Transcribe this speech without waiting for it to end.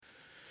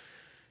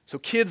So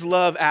kids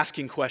love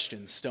asking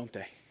questions, don't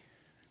they?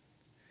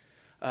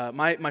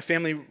 My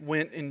family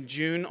went in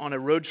June on a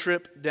road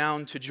trip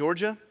down to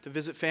Georgia to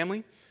visit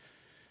family.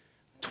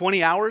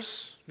 20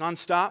 hours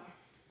nonstop.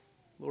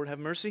 Lord have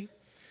mercy.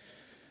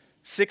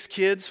 6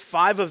 kids,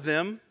 5 of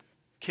them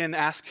can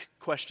ask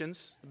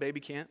questions. The baby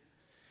can't.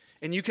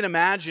 And you can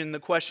imagine the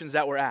questions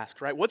that were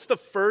asked, right? What's the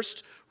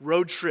first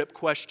road trip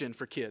question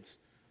for kids?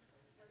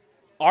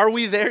 Are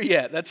we there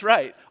yet? That's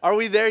right. Are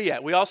we there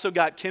yet? We also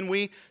got, can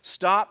we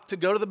stop to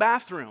go to the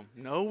bathroom?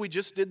 No, we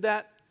just did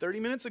that 30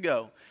 minutes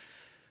ago.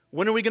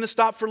 When are we going to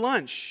stop for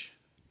lunch?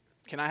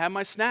 Can I have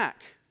my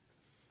snack?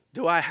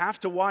 Do I have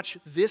to watch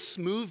this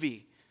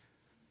movie?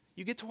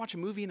 You get to watch a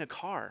movie in a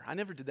car. I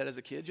never did that as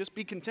a kid. Just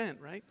be content,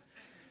 right?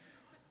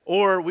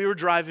 Or we were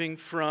driving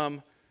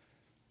from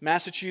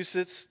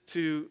Massachusetts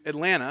to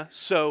Atlanta.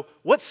 So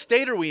what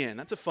state are we in?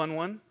 That's a fun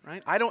one,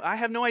 right? I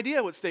have no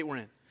idea what state we're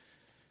in.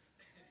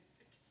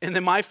 And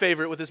then my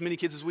favorite, with as many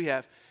kids as we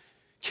have,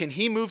 can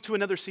he move to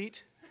another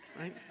seat?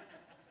 Right?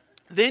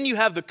 Then you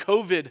have the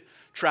COVID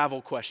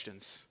travel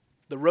questions,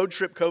 the road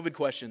trip COVID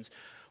questions.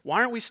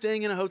 Why aren't we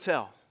staying in a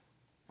hotel?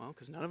 Well,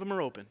 because none of them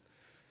are open.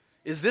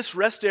 Is this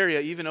rest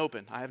area even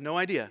open? I have no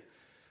idea.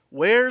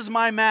 Where's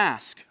my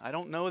mask? I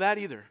don't know that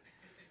either.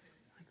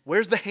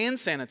 Where's the hand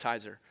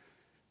sanitizer?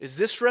 Is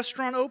this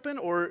restaurant open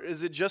or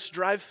is it just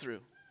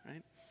drive-through?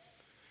 Right?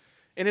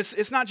 And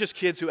it's not just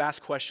kids who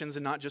ask questions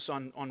and not just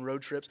on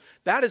road trips.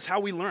 That is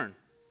how we learn.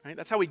 Right?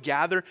 That's how we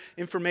gather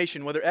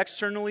information, whether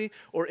externally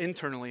or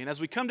internally. And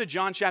as we come to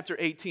John chapter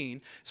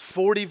 18, it's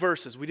 40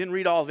 verses. We didn't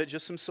read all of it,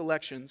 just some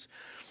selections.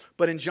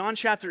 But in John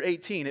chapter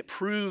 18, it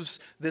proves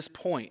this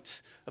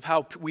point of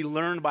how we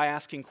learn by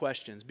asking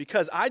questions.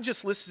 Because I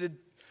just listed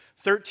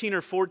 13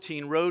 or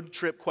 14 road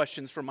trip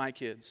questions for my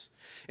kids.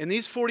 In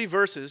these 40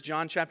 verses,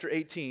 John chapter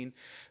 18,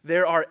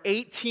 there are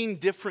 18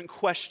 different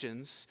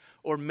questions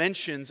or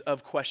mentions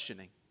of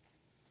questioning.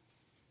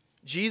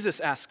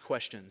 Jesus asked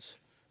questions.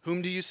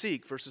 Whom do you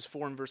seek? Verses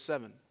 4 and verse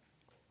 7.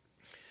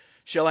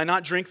 Shall I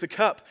not drink the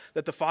cup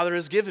that the Father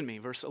has given me?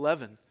 Verse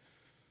 11.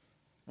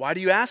 Why do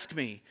you ask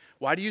me?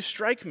 Why do you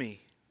strike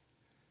me?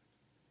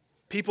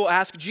 People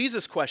ask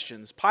Jesus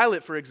questions.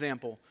 Pilate, for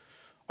example,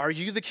 are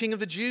you the king of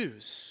the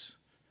Jews?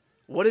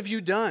 What have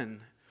you done?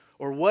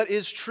 Or what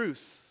is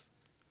truth?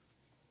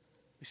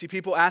 You see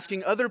people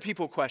asking other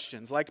people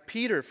questions, like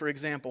Peter, for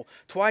example.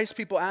 Twice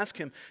people ask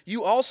him,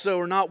 you also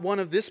are not one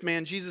of this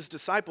man, Jesus'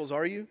 disciples,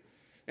 are you?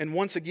 And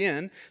once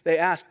again, they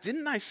ask,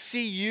 didn't I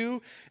see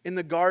you in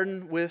the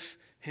garden with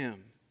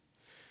him?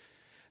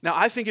 Now,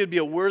 I think it would be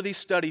a worthy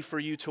study for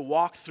you to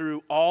walk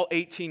through all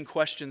 18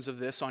 questions of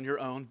this on your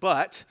own,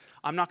 but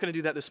I'm not going to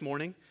do that this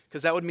morning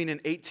because that would mean an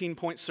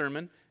 18-point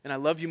sermon, and I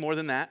love you more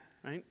than that,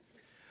 right?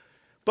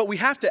 But we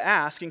have to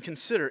ask and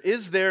consider,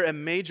 is there a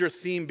major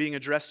theme being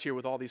addressed here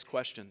with all these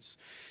questions?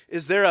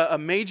 Is there a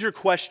major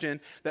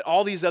question that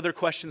all these other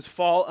questions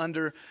fall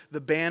under the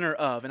banner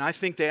of? And I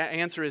think the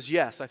answer is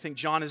yes. I think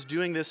John is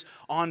doing this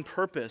on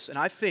purpose. And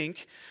I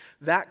think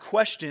that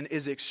question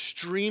is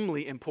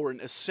extremely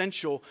important,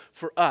 essential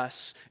for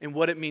us in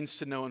what it means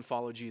to know and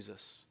follow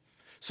Jesus.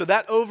 So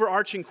that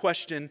overarching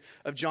question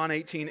of John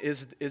 18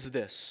 is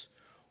this.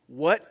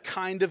 What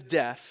kind of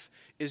death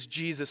is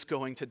Jesus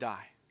going to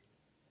die?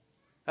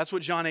 That's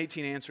what John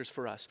 18 answers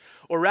for us.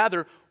 Or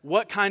rather,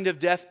 what kind of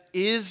death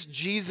is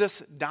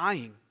Jesus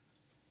dying?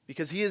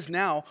 Because he is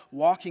now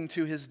walking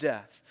to his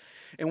death.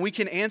 And we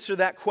can answer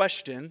that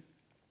question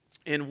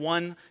in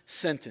one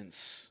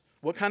sentence.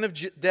 What kind of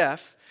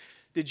death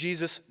did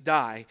Jesus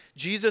die?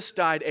 Jesus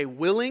died a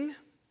willing,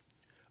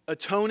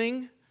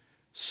 atoning,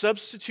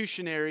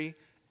 substitutionary,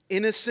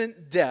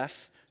 innocent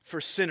death for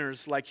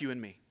sinners like you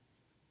and me.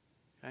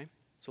 Okay?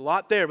 It's a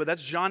lot there, but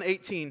that's John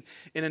 18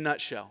 in a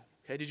nutshell.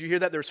 Okay, did you hear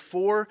that? There's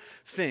 4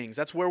 things.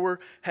 That's where we're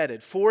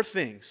headed. 4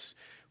 things.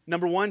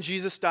 Number 1,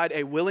 Jesus died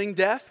a willing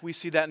death. We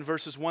see that in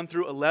verses 1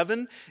 through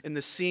 11 in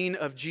the scene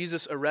of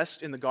Jesus'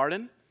 arrest in the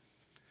garden.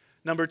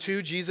 Number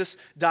 2, Jesus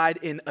died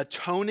in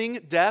atoning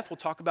death. We'll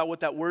talk about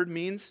what that word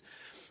means.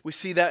 We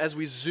see that as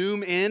we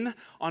zoom in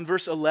on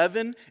verse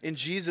 11 in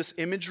Jesus'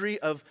 imagery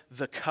of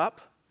the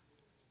cup.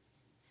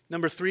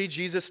 Number 3,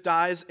 Jesus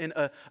dies in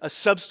a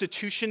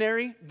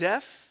substitutionary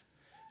death.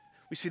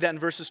 We see that in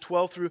verses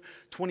 12 through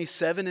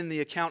 27 in the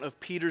account of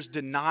Peter's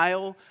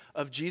denial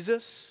of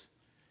Jesus.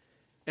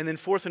 And then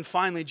fourth and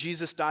finally,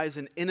 Jesus dies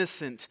an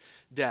innocent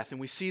death. And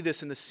we see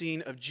this in the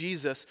scene of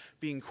Jesus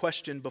being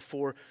questioned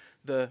before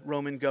the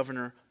Roman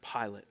governor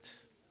Pilate.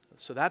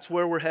 So that's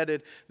where we're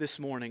headed this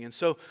morning. And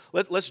so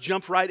let's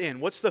jump right in.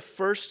 What's the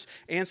first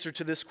answer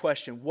to this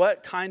question?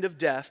 What kind of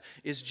death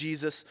is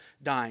Jesus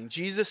dying?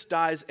 Jesus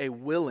dies a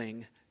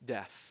willing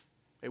death.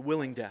 A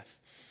willing death.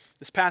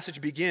 This passage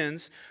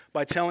begins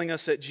by telling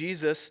us that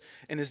Jesus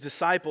and his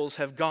disciples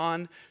have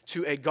gone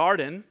to a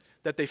garden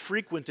that they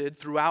frequented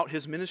throughout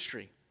his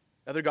ministry.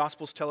 Other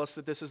Gospels tell us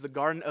that this is the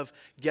Garden of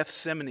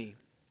Gethsemane.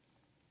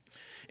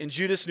 And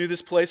Judas knew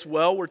this place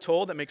well, we're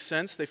told. That makes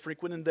sense. They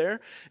frequented there.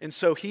 And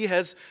so he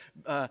has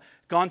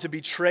gone to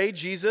betray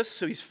Jesus.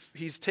 So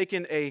he's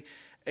taken a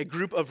a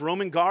group of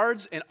Roman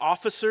guards and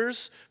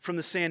officers from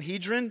the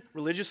Sanhedrin,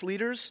 religious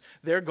leaders,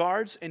 their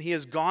guards, and he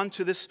has gone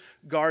to this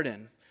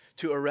garden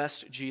to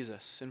arrest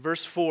Jesus. And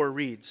verse 4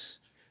 reads,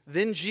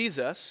 "Then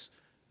Jesus,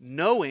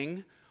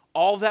 knowing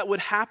all that would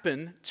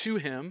happen to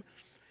him,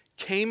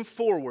 came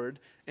forward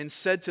and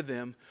said to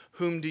them,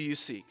 'Whom do you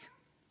seek?'"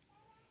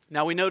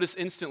 Now we notice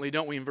instantly,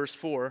 don't we, in verse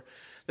 4,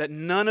 that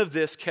none of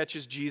this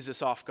catches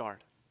Jesus off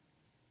guard.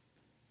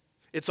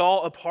 It's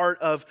all a part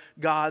of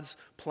God's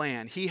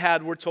plan. He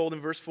had, we're told in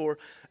verse 4,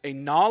 a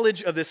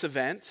knowledge of this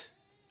event.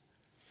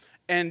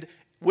 And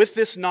with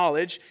this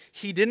knowledge,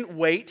 he didn't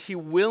wait. He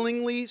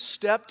willingly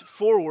stepped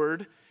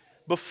forward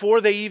before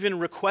they even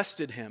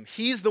requested him.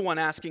 He's the one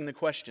asking the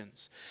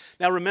questions.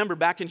 Now remember,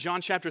 back in John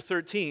chapter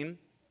 13,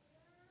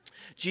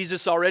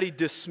 Jesus already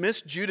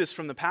dismissed Judas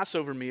from the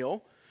Passover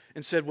meal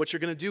and said, "What you're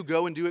going to do,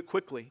 go and do it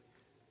quickly.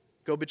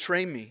 Go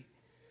betray me."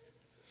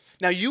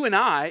 Now you and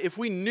I, if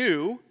we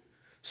knew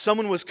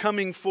someone was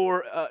coming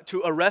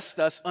to arrest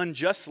us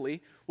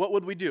unjustly, what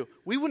would we do?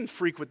 We wouldn't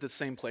frequent the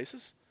same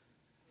places.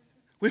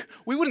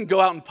 We wouldn't go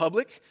out in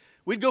public.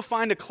 We'd go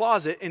find a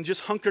closet and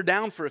just hunker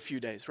down for a few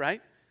days,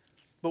 right?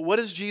 But what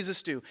does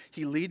Jesus do?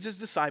 He leads his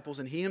disciples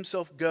and he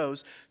himself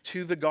goes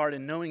to the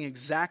garden knowing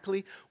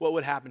exactly what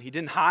would happen. He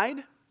didn't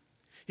hide.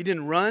 He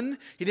didn't run.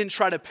 He didn't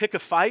try to pick a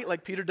fight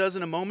like Peter does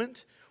in a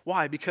moment.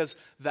 Why? Because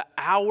the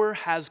hour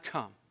has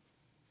come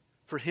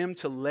for him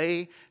to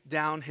lay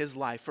down his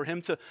life, for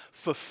him to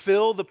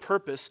fulfill the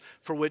purpose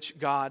for which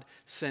God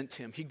sent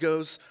him. He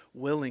goes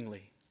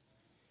willingly.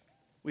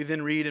 We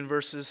then read in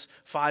verses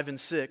 5 and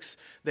 6,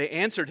 they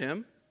answered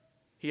him.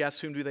 He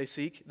asked, "Whom do they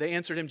seek?" They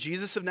answered him,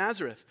 "Jesus of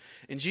Nazareth."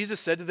 And Jesus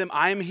said to them,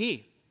 "I am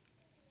he."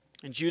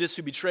 And Judas,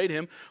 who betrayed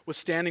him, was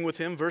standing with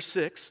him. Verse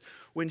 6,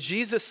 when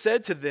Jesus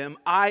said to them,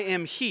 "I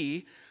am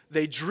he,"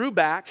 they drew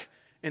back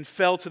and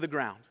fell to the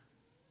ground.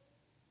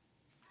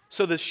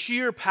 So the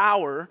sheer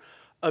power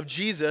of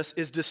Jesus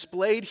is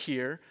displayed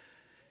here,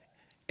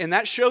 and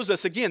that shows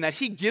us again that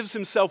he gives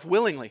himself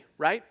willingly,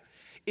 right?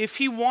 If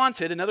he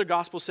wanted, another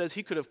gospel says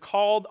he could have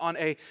called on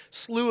a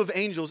slew of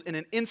angels in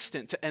an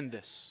instant to end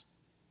this.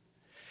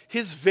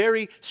 His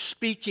very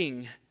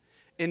speaking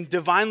and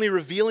divinely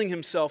revealing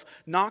himself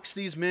knocks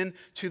these men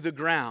to the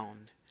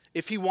ground.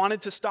 If he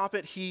wanted to stop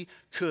it, he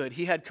could.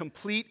 He had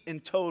complete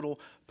and total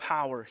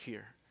power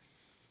here.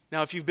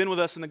 Now, if you've been with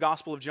us in the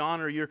Gospel of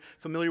John or you're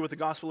familiar with the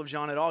Gospel of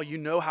John at all, you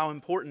know how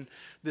important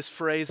this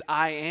phrase,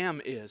 "I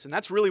am," is. And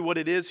that's really what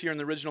it is here in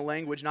the original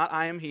language, not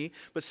 "I am he,"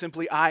 but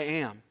simply "I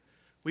am."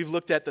 We've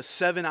looked at the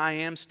 7 "I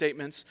am"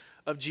 statements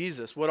of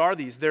Jesus. What are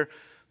these? They're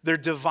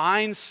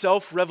divine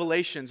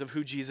self-revelations of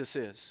who Jesus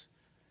is.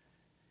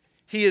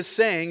 He is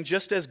saying,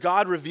 just as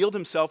God revealed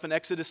himself in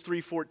Exodus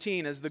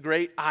 3:14 as the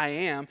great "I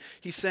am,"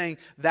 he's saying,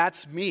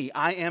 "That's me.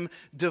 I am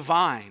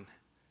divine."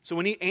 So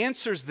when he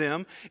answers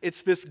them,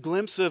 it's this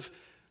glimpse of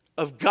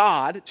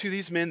God to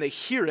these men. They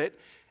hear it,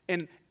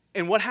 and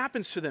what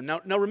happens to them?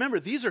 Now remember,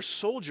 these are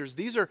soldiers.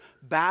 These are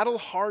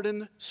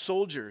battle-hardened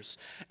soldiers.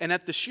 And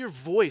at the sheer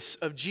voice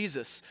of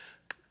Jesus,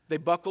 they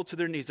buckle to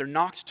their knees. They're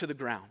knocked to the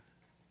ground,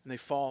 and they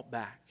fall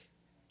back.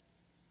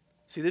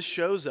 See, this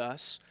shows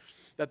us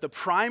that the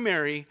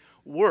primary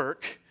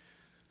work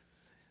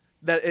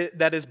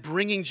that is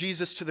bringing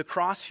Jesus to the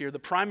cross here, the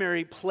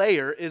primary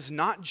player is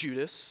not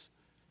Judas,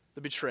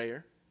 the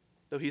betrayer,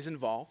 though he's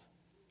involved.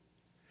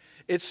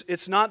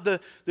 It's not the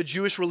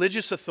Jewish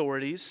religious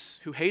authorities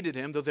who hated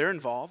him, though they're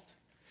involved.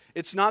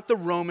 It's not the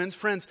Romans.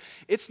 Friends,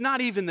 it's not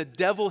even the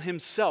devil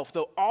himself,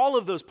 though all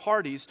of those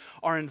parties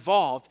are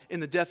involved in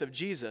the death of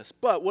Jesus.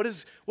 But what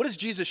is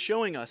Jesus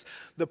showing us?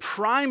 The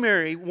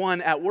primary one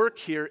at work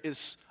here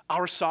is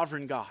our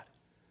sovereign God,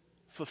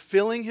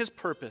 fulfilling his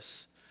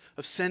purpose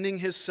of sending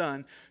his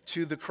son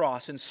to the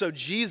cross. And so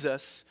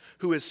Jesus,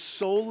 who is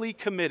solely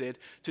committed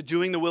to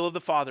doing the will of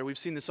the Father, we've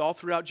seen this all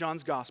throughout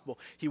John's gospel,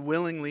 he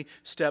willingly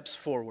steps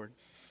forward.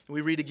 We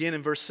read again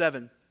in verse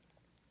 7.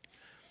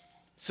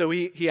 So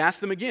he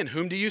asked them again,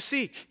 "Whom do you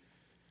seek?"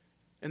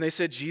 And they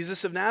said,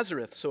 "Jesus of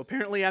Nazareth." So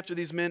apparently after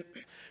these men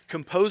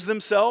compose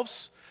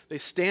themselves, they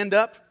stand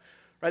up,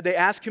 right? They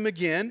ask him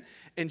again.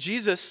 And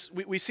Jesus,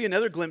 we see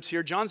another glimpse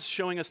here. John's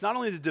showing us not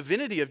only the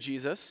divinity of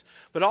Jesus,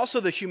 but also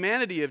the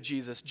humanity of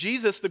Jesus.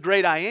 Jesus, the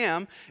great I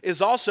am,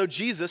 is also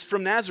Jesus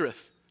from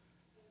Nazareth.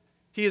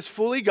 He is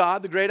fully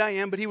God, the great I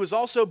am, but he was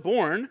also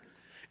born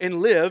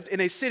and lived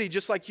in a city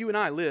just like you and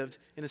I lived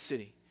in a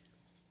city.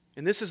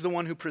 And this is the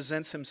one who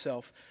presents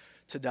himself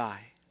to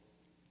die.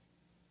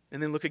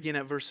 And then look again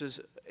at verses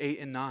 8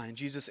 and 9.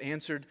 Jesus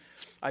answered,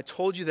 "I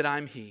told you that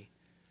I'm he.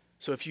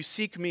 So if you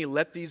seek me,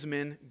 let these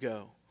men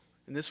go."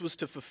 And this was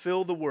to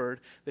fulfill the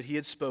word that he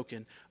had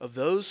spoken. "Of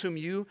those whom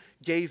you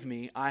gave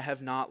me, I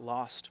have not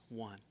lost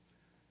one."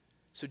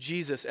 So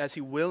Jesus, as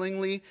he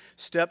willingly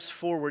steps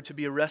forward to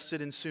be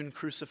arrested and soon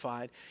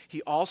crucified,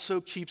 he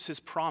also keeps his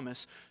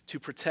promise to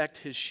protect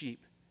his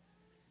sheep.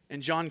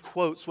 And John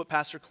quotes what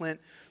Pastor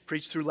Clint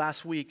preached through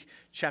last week,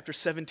 chapter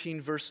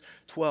 17, verse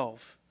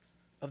 12.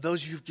 "Of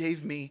those you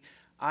gave me,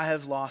 I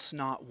have lost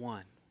not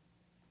one."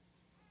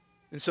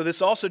 And so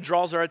this also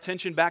draws our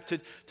attention back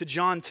to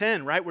John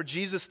 10, right? Where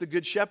Jesus, the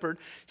good shepherd,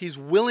 he's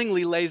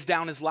willingly lays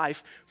down his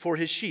life for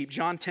his sheep.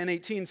 John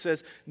 10:18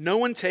 says, "No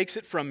one takes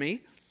it from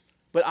me,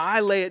 but I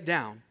lay it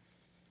down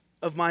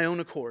of my own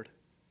accord.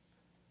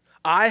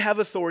 I have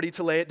authority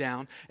to lay it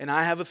down, and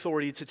I have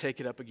authority to take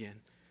it up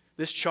again.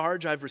 This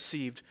charge I've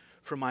received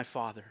from my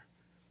Father."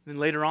 Then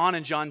later on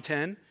in John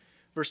 10,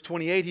 verse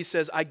 28, he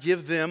says, "I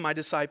give them, my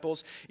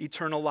disciples,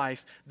 eternal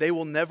life. They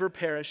will never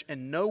perish,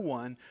 and no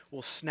one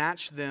will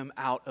snatch them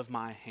out of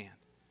my hand."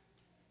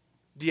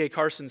 D.A.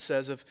 Carson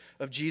says of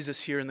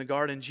Jesus here in the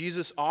garden,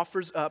 Jesus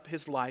offers up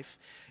his life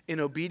in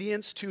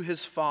obedience to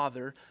his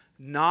Father,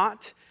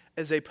 not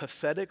as a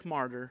pathetic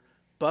martyr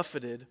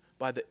buffeted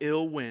by the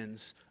ill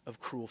winds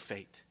of cruel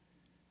fate.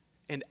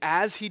 And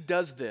as he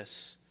does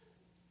this,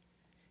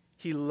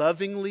 he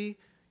lovingly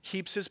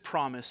keeps his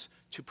promise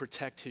to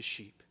protect his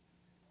sheep.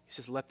 He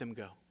says, "Let them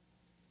go,"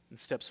 and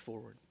steps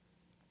forward.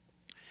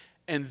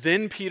 And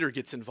then Peter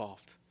gets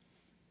involved.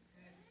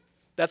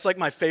 That's like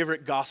my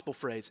favorite gospel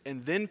phrase.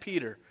 And then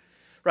Peter,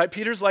 right?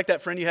 Peter's like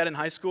that friend you had in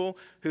high school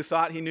who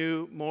thought he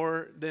knew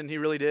more than he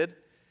really did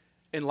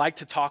and liked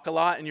to talk a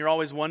lot, and you're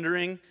always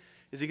wondering,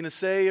 is he going to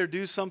say or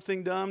do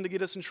something dumb to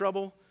get us in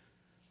trouble?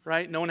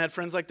 Right? No one had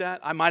friends like that?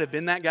 I might have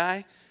been that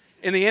guy.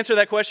 And the answer to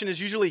that question is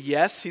usually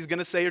yes, he's going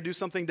to say or do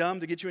something dumb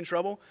to get you in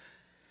trouble.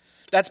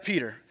 That's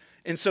Peter.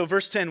 And so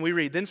verse 10, we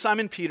read, "Then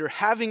Simon Peter,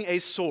 having a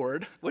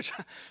sword," which,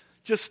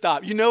 just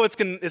stop. You know it's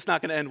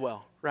not going to end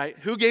well, right?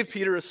 Who gave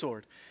Peter a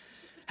sword?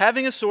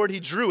 "Having a sword, he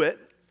drew it,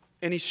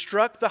 and he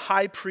struck the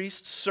high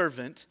priest's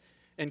servant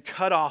and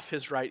cut off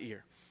his right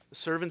ear. The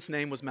servant's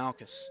name was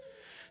Malchus.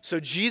 So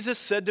Jesus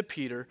said to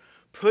Peter,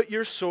 'Put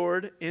your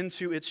sword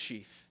into its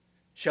sheath.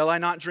 Shall I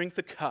not drink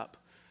the cup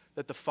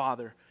that the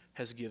Father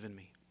has given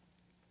me?'"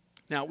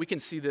 Now, we can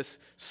see this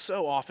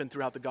so often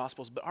throughout the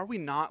Gospels, but are we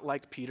not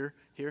like Peter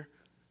here?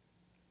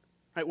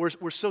 Right?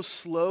 We're so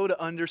slow to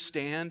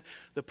understand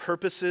the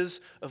purposes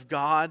of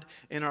God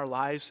in our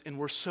lives, and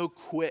we're so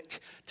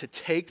quick to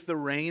take the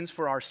reins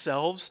for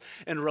ourselves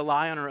and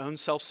rely on our own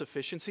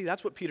self-sufficiency.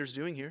 That's what Peter's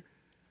doing here.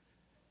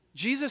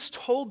 Jesus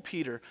told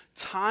Peter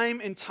time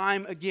and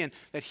time again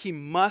that he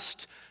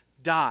must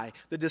die.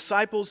 The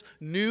disciples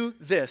knew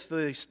this.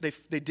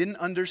 They didn't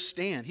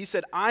understand. He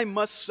said, "I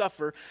must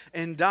suffer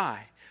and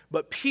die."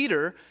 But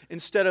Peter,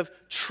 instead of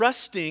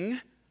trusting,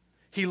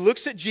 he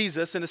looks at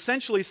Jesus and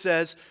essentially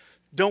says,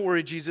 "Don't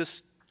worry,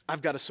 Jesus,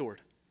 I've got a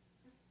sword."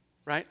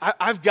 Right?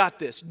 I've got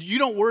this. You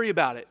don't worry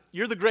about it.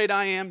 You're the great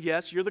I am.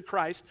 Yes, you're the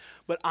Christ,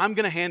 but I'm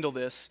going to handle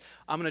this.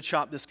 I'm going to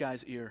chop this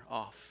guy's ear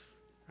off.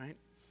 Right?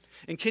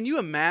 And can you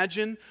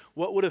imagine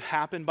what would have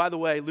happened? By the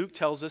way, Luke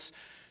tells us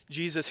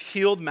Jesus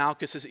healed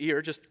Malchus's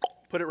ear, just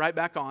put it right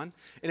back on.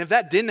 And if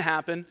that didn't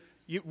happen,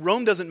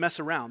 Rome doesn't mess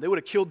around. They would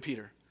have killed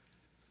Peter.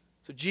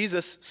 So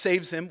Jesus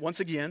saves him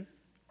once again.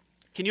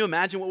 Can you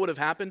imagine what would have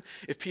happened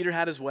if Peter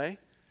had his way?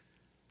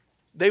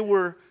 They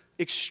were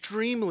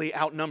extremely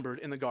outnumbered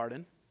in the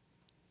garden.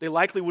 They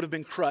likely would have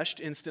been crushed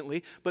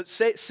instantly, but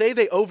say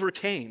they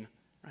overcame,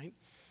 right?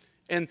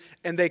 And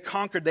they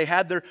conquered, they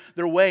had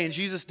their way, and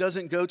Jesus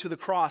doesn't go to the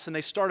cross, and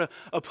they start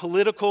a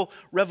political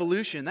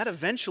revolution. That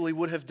eventually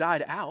would have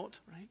died out,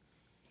 right?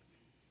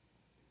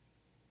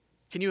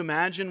 Can you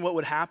imagine what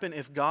would happen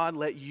if God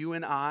let you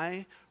and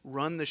I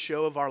run the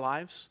show of our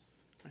lives?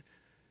 Right?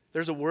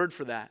 There's a word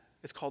for that.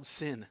 It's called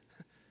sin.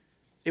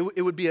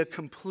 It would be a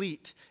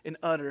complete and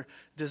utter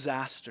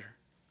disaster.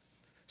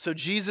 So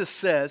Jesus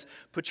says,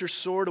 "Put your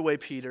sword away,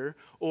 Peter,"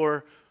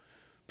 or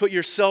 "Put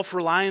your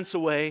self-reliance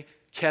away,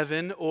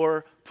 Kevin,"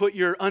 or "Put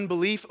your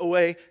unbelief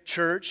away,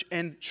 church,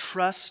 and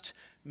trust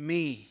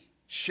me.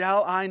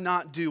 Shall I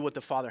not do what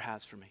the Father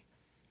has for me?"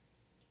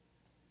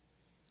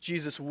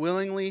 Jesus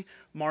willingly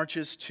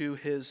marches to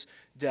his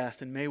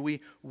death, and may we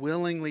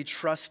willingly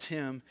trust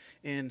him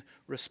in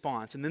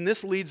response. And then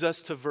this leads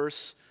us to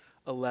verse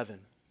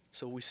 11.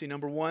 So we see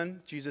number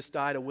one, Jesus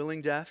died a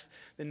willing death.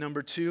 Then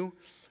number two,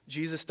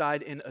 Jesus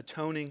died in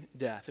atoning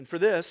death. And for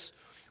this,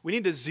 we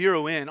need to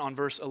zero in on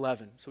verse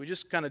 11. So we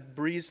just kind of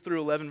breeze through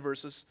 11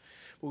 verses,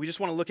 but we just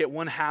want to look at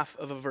one half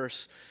of a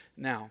verse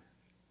now.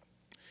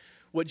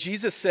 What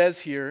Jesus says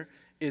here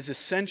is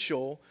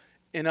essential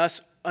in us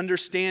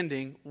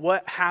understanding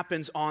what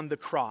happens on the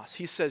cross.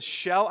 He says,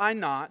 "Shall I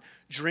not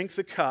drink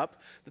the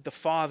cup that the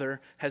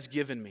Father has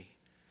given me?"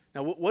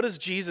 Now, what does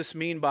Jesus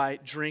mean by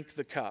drink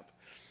the cup?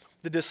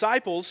 The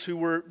disciples, who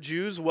were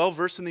Jews well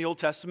versed in the Old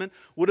Testament,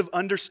 would have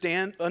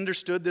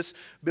understood this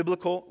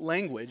biblical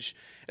language.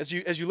 As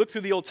you look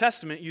through the Old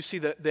Testament, you see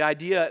that the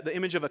idea, the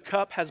image of a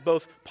cup has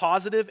both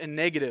positive and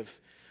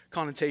negative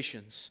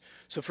connotations.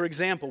 So for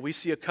example, we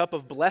see a cup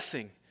of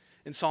blessing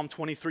in Psalm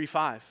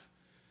 23:5.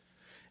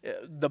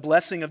 The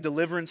blessing of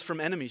deliverance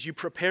from enemies. "You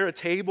prepare a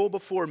table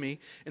before me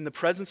in the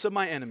presence of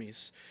my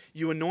enemies.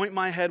 You anoint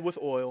my head with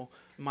oil,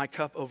 my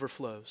cup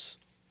overflows."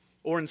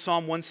 Or in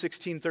Psalm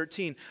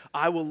 116:13,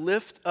 "I will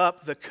lift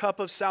up the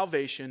cup of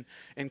salvation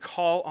and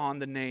call on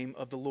the name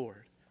of the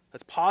Lord."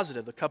 That's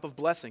positive, the cup of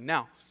blessing.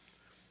 Now,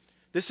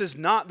 this is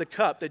not the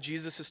cup that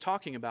Jesus is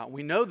talking about.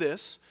 We know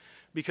this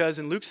because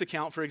in Luke's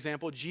account, for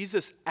example,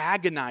 Jesus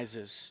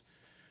agonizes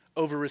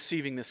over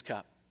receiving this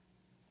cup.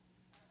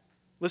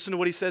 Listen to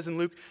what he says in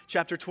Luke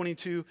chapter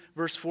 22,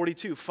 verse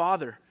 42.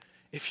 Father,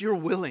 if you're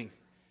willing,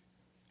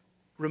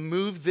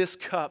 remove this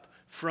cup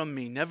from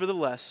me.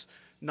 Nevertheless,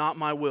 not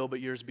my will, but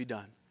yours be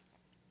done.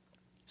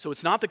 So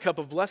it's not the cup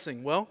of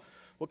blessing. Well,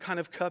 what kind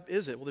of cup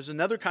is it? Well, there's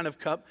another kind of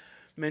cup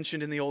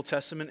mentioned in the Old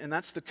Testament, and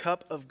that's the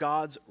cup of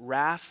God's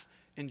wrath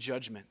and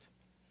judgment.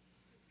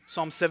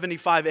 Psalm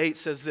 75:8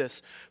 says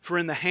this, "For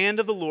in the hand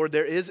of the Lord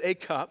there is a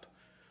cup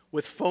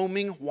with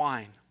foaming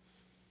wine,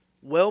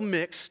 well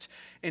mixed,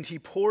 and he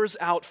pours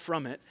out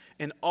from it,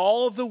 and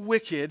all the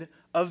wicked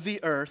of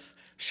the earth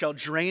shall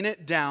drain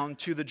it down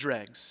to the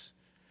dregs."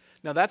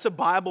 Now that's a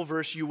Bible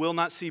verse you will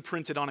not see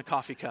printed on a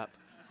coffee cup,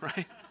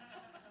 right?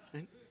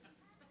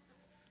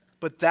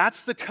 But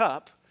that's the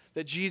cup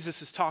that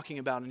Jesus is talking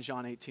about in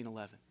John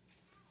 18:11.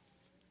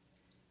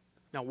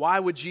 Now, why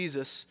would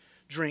Jesus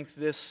drink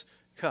this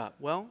cup?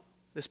 Well,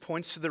 this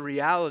points to the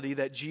reality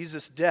that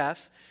Jesus'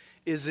 death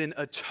is an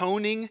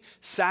atoning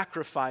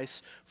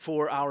sacrifice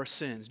for our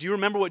sins. Do you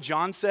remember what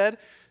John said,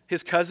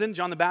 his cousin,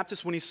 John the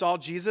Baptist, when he saw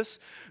Jesus?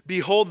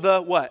 Behold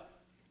the what?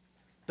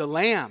 The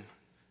Lamb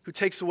who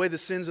takes away the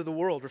sins of the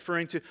world,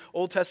 referring to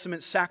Old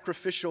Testament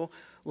sacrificial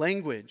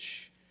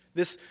language.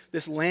 This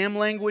lamb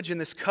language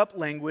and this cup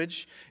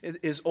language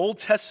is Old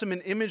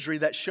Testament imagery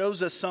that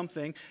shows us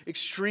something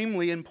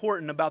extremely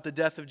important about the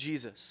death of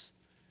Jesus.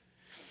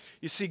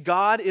 You see,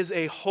 God is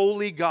a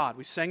holy God.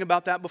 We sang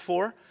about that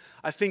before.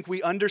 I think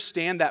we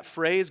understand that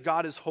phrase,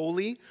 God is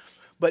holy,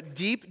 but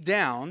deep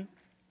down,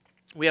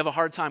 we have a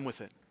hard time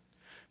with it.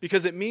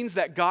 Because it means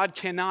that God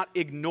cannot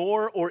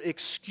ignore or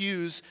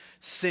excuse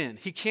sin.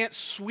 He can't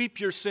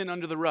sweep your sin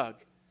under the rug.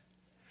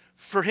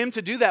 For him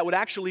to do that would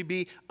actually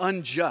be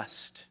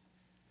unjust.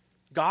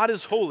 God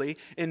is holy,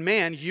 and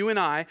man, you and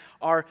I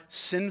are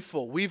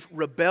sinful. We've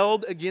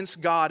rebelled against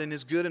God and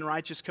his good and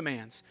righteous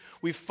commands.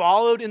 We've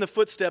followed in the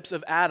footsteps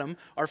of Adam,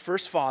 our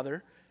first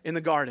father, in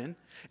the garden.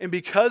 And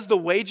because the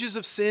wages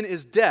of sin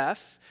is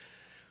death,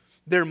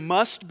 there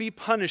must be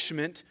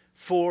punishment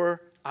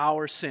for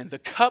our sin. The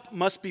cup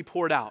must be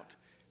poured out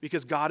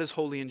because God is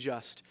holy and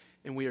just,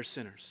 and we are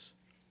sinners.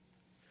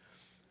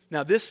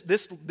 Now,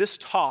 this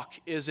talk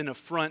is an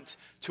affront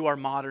to our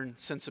modern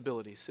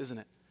sensibilities, isn't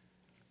it?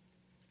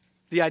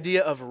 The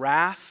idea of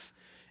wrath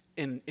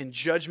and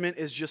judgment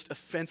is just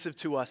offensive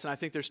to us, and I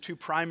think there's two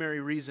primary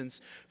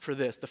reasons for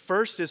this. The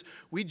first is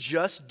we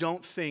just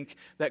don't think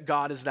that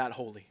God is that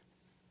holy.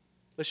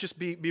 Let's just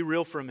be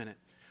real for a minute.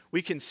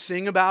 We can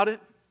sing about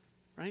it,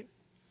 right?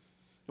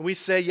 And we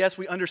say, yes,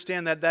 we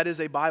understand that that is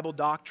a Bible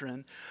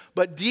doctrine,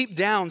 but deep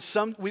down,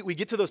 we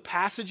get to those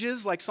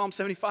passages like Psalm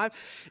 75,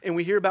 and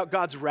we hear about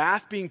God's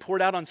wrath being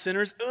poured out on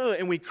sinners,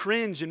 and we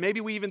cringe, and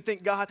maybe we even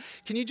think, God,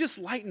 can you just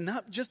lighten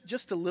up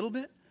just a little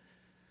bit?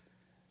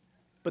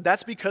 But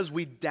that's because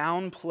we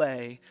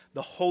downplay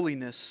the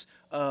holiness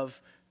of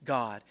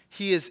God.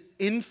 He is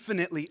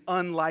infinitely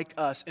unlike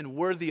us and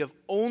worthy of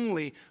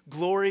only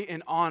glory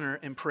and honor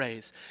and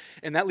praise.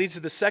 And that leads to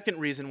the second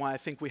reason why I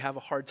think we have a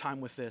hard time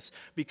with this.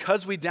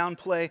 Because we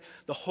downplay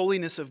the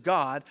holiness of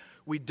God,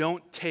 we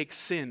don't take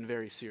sin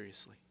very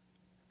seriously,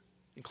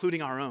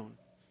 including our own.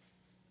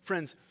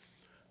 Friends,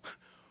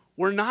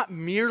 we're not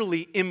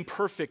merely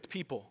imperfect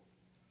people.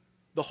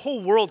 The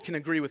whole world can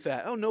agree with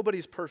that. Oh,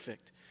 nobody's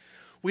perfect.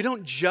 We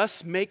don't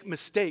just make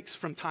mistakes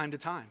from time to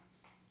time.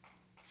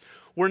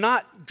 We're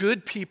not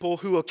good people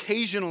who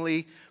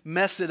occasionally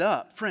mess it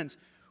up. Friends,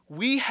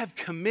 we have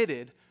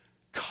committed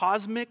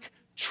cosmic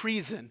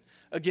treason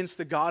against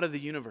the God of the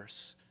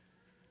universe.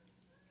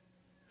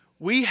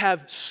 We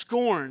have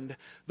scorned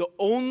the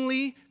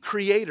only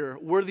creator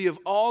worthy of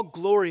all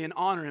glory and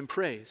honor and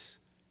praise.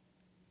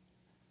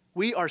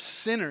 We are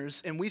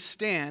sinners and we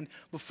stand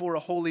before a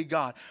holy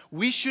God.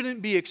 We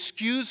shouldn't be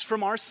excused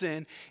from our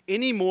sin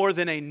any more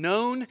than a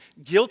known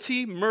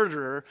guilty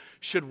murderer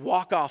should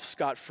walk off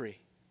scot-free.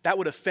 That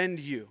would offend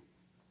you.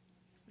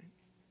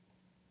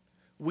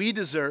 We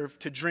deserve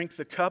to drink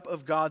the cup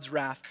of God's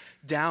wrath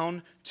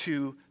down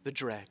to the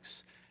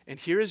dregs. And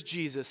here is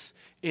Jesus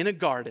in a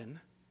garden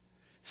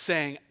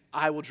saying,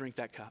 I will drink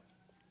that cup.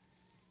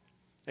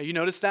 Now you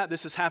notice that?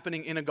 This is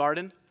happening in a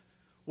garden.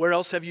 Where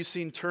else have you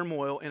seen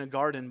turmoil in a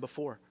garden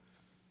before?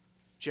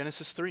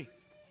 Genesis 3.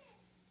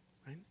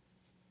 Right?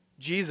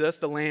 Jesus,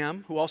 the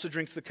Lamb, who also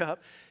drinks the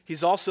cup,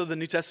 he's also, the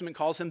New Testament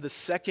calls him the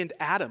second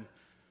Adam.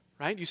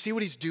 Right? You see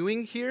what he's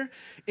doing here?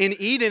 In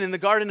Eden, in the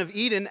Garden of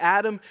Eden,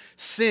 Adam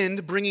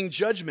sinned, bringing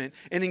judgment.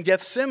 And in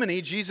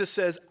Gethsemane, Jesus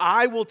says,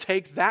 I will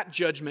take that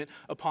judgment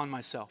upon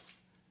myself.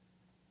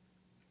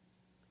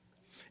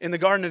 In the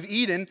Garden of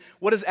Eden,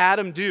 what does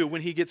Adam do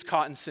when he gets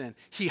caught in sin?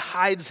 He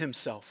hides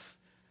himself.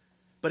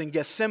 But in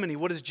Gethsemane,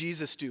 what does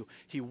Jesus do?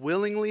 He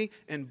willingly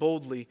and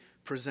boldly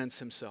presents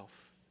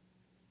himself.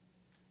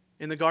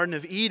 In the Garden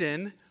of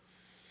Eden,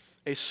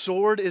 a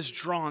sword is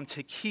drawn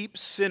to keep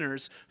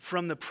sinners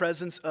from the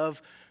presence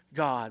of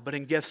God. But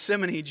in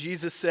Gethsemane,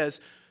 Jesus says,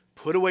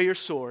 put away your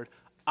sword.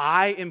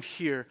 I am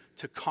here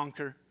to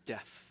conquer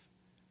death.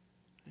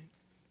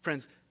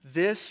 Friends,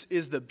 This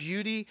is the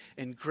beauty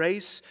and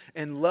grace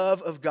and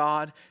love of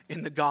God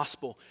in the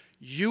gospel.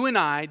 You and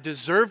I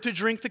deserve to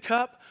drink the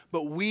cup,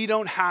 but we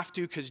don't have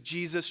to because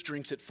Jesus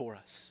drinks it for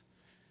us.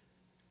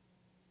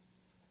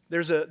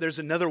 There's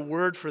another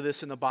word for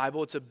this in the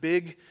Bible. It's a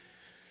big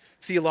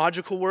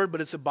theological word, but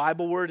it's a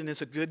Bible word and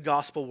it's a good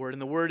gospel word.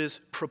 And the word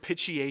is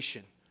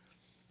propitiation.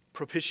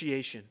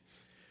 Propitiation.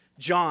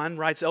 John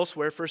writes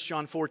elsewhere, 1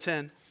 John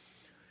 4:10,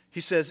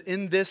 he says,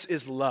 in this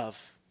is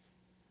love.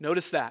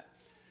 Notice that.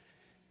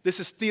 This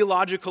is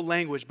theological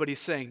language, but he's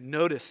saying,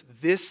 notice,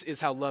 this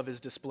is how love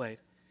is displayed.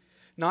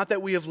 Not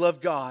that we have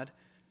loved God,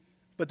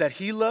 but that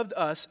he loved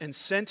us and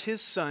sent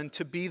his Son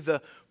to be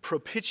the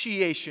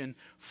propitiation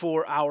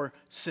for our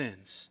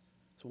sins.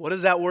 So what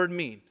does that word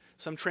mean?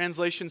 Some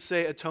translations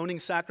say atoning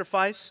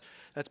sacrifice.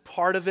 That's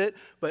part of it.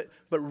 But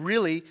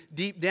really,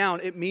 deep down,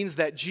 it means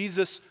that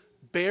Jesus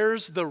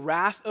bears the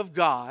wrath of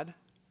God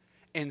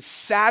and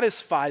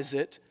satisfies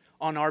it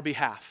on our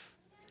behalf.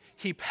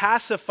 He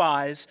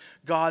pacifies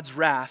God's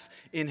wrath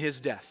in his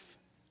death.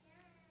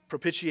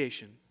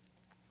 Propitiation.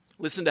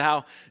 Listen to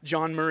how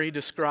John Murray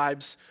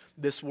describes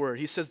this word.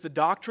 He says, the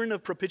doctrine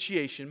of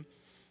propitiation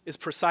is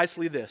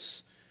precisely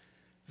this,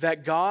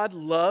 that God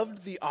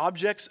loved the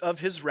objects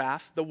of his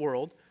wrath, the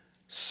world,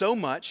 so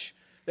much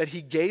that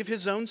he gave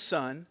his own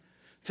Son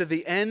to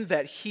the end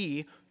that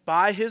he,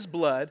 by his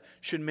blood,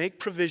 should make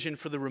provision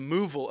for the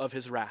removal of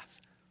his wrath.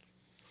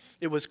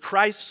 It was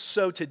Christ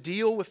so to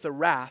deal with the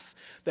wrath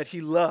that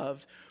he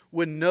loved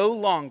would no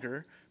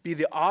longer be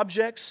the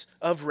objects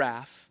of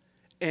wrath.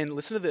 And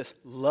listen to this,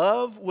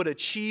 love would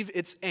achieve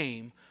its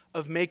aim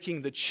of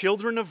making the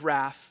children of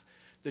wrath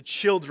the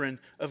children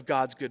of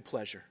God's good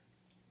pleasure.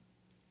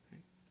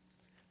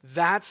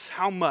 That's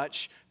how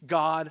much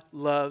God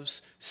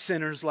loves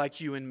sinners like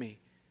you and me.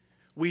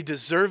 We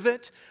deserve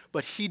it,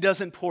 but he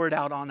doesn't pour it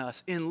out on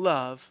us. In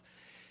love,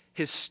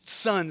 his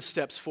Son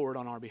steps forward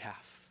on our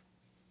behalf.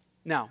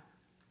 Now,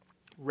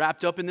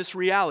 wrapped up in this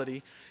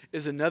reality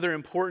is another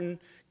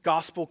important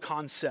gospel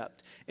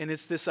concept, and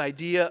it's this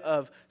idea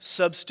of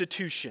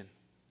substitution.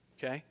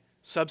 Okay?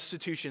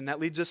 Substitution. That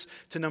leads us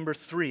to number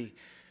 3.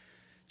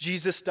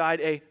 Jesus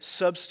died a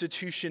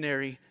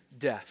substitutionary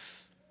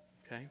death.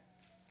 Okay?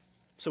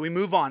 So we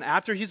move on.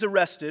 After he's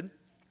arrested,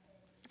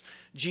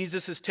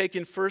 Jesus is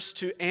taken first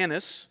to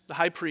Annas, the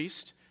high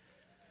priest.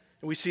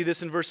 And we see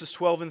this in verses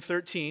 12 and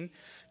 13.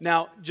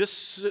 Now,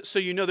 just so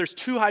you know, there's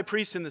 2 high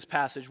priests in this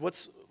passage.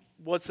 What's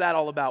that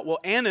all about? Well,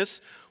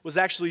 Annas was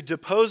actually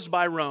deposed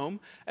by Rome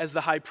as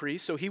the high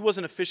priest, so he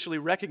wasn't officially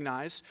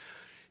recognized.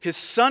 His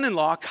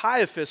son-in-law,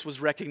 Caiaphas, was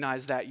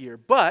recognized that year.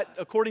 But,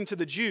 according to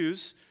the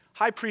Jews,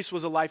 high priest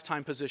was a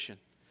lifetime position.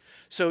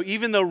 So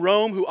even though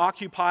Rome, who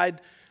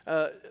occupied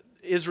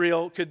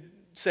Israel, could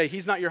say,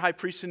 he's not your high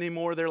priest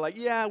anymore, they're like,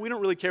 yeah, we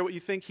don't really care what you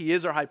think, he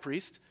is our high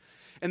priest.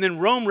 And then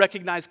Rome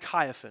recognized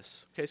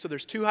Caiaphas. Okay, so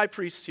there's 2 high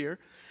priests here.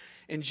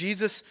 And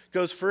Jesus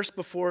goes first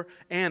before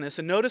Annas.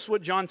 And notice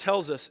what John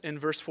tells us in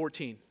verse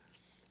 14.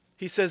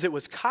 He says it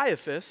was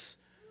Caiaphas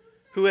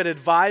who had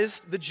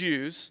advised the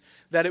Jews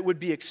that it would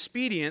be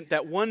expedient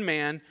that one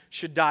man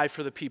should die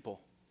for the people.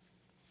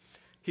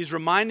 He's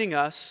reminding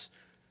us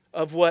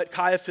of what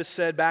Caiaphas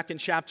said back in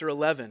chapter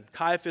 11.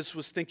 Caiaphas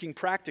was thinking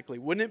practically,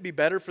 wouldn't it be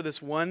better for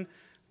this one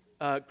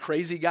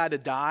crazy guy to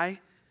die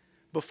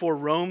before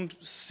Rome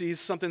sees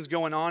something's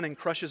going on and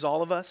crushes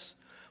all of us?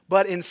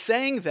 But in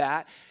saying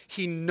that,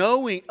 he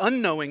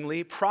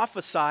unknowingly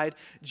prophesied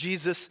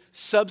Jesus'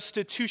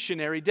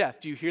 substitutionary death.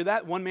 Do you hear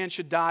that? One man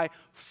should die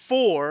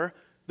for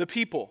the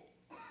people.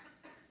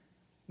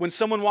 When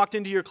someone walked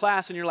into your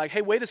class and you're like,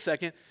 hey, wait a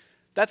second,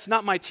 that's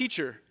not my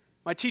teacher.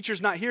 My teacher's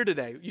not here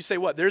today. You say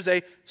what? There's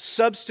a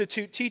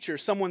substitute teacher,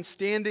 someone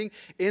standing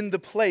in the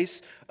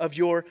place of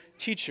your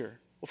teacher.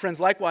 Well, friends,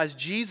 likewise,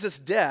 Jesus'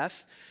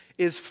 death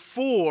is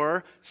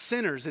for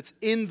sinners. It's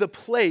in the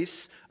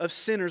place of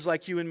sinners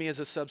like you and me as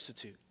a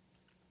substitute.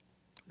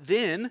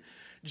 Then,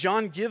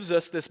 John gives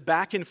us this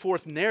back and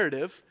forth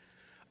narrative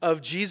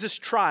of Jesus'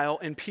 trial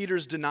and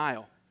Peter's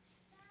denial.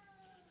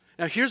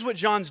 Now, here's what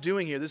John's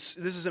doing here. This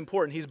is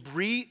important. He's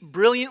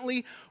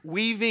brilliantly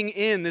weaving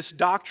in this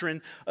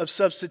doctrine of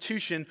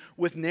substitution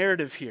with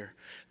narrative here.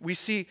 We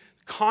see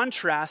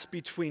contrast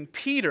between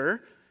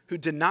Peter, who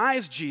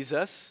denies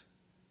Jesus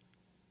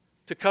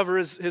to cover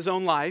his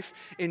own life,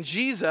 and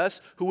Jesus,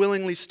 who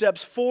willingly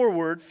steps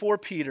forward for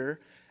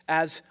Peter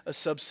as a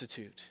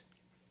substitute.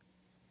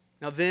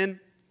 Now then,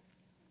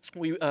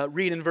 we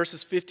read in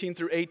verses 15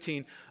 through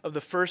 18 of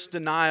the first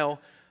denial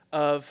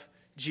of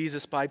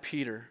Jesus by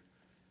Peter.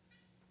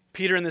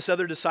 Peter and this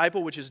other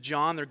disciple, which is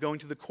John, they're going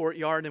to the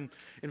courtyard. And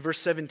in verse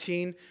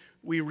 17,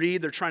 we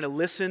read they're trying to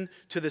listen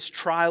to this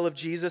trial of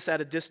Jesus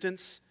at a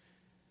distance.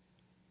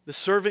 The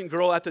servant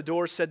girl at the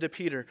door said to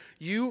Peter,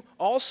 you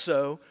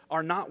also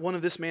are not one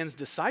of this man's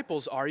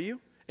disciples, are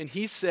you? And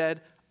he said,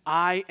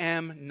 I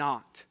am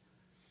not.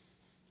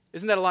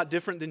 Isn't that a lot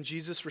different than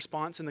Jesus'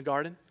 response in the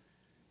garden?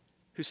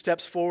 Who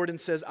steps forward and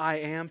says, I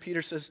am.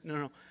 Peter says,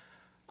 no,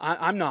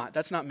 I'm not.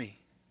 That's not me.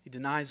 He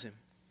denies him.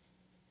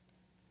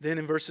 Then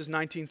in verses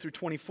 19 through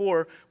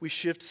 24, we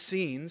shift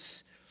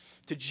scenes,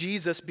 to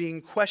Jesus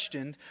being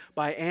questioned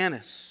by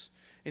Annas.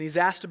 And he's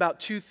asked about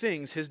two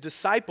things, his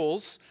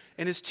disciples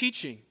and his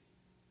teaching.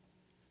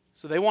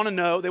 So they want to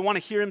know, they want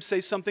to hear him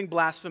say something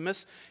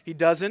blasphemous. He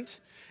doesn't.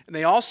 And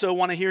they also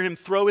want to hear him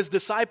throw his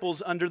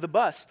disciples under the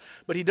bus.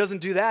 But he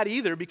doesn't do that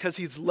either because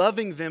he's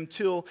loving them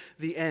till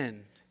the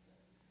end.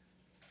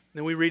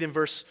 Then we read in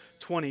verse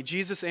 20,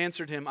 Jesus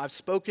answered him, I've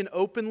spoken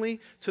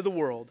openly to the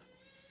world.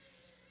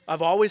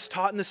 I've always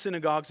taught in the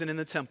synagogues and in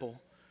the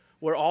temple,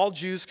 where all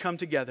Jews come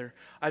together.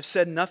 I've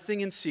said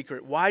nothing in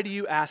secret. Why do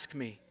you ask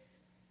me?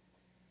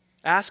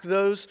 Ask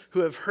those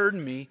who have heard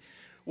me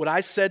what I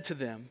said to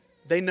them.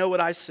 They know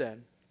what I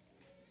said.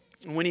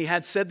 And when he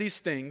had said these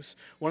things,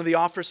 one of the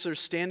officers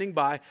standing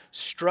by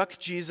struck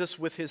Jesus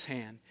with his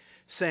hand,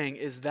 saying,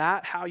 Is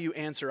that how you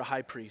answer a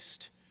high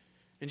priest?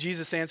 And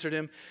Jesus answered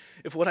him,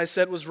 If what I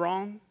said was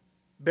wrong,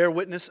 bear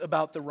witness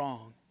about the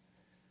wrong.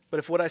 But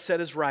if what I said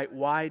is right,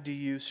 why do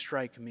you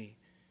strike me?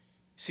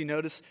 See,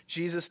 notice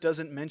Jesus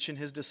doesn't mention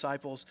his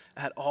disciples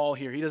at all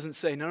here. He doesn't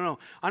say, no,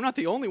 I'm not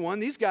the only one.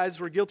 These guys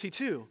were guilty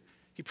too.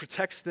 He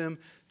protects them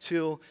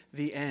till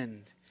the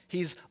end.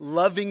 He's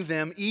loving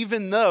them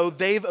even though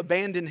they've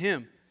abandoned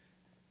him.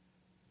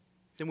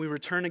 Then we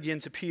return again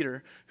to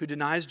Peter, who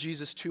denies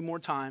Jesus 2 more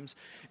times,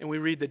 and we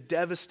read the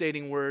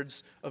devastating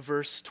words of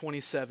verse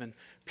 27.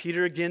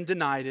 Peter again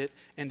denied it,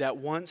 and at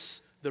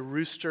once the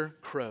rooster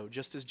crowed,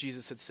 just as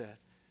Jesus had said.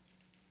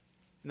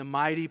 And the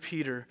mighty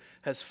Peter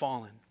has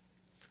fallen.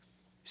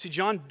 See,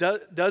 John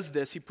does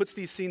this. He puts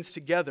these scenes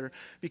together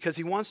because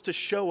he wants to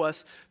show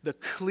us the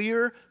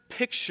clear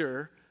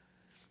picture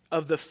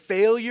of the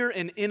failure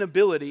and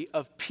inability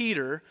of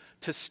Peter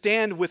to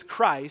stand with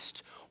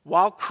Christ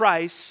while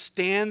Christ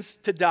stands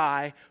to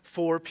die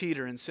for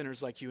Peter and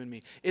sinners like you and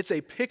me. It's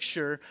a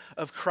picture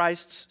of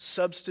Christ's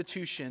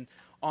substitution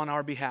on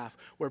our behalf.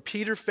 Where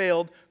Peter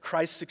failed,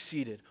 Christ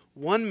succeeded.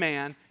 One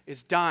man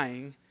is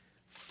dying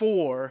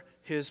for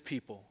his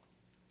people.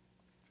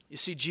 You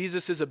see,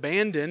 Jesus is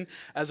abandoned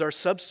as our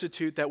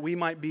substitute that we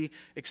might be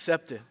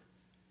accepted.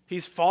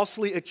 He's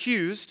falsely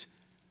accused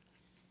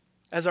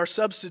as our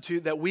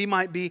substitute that we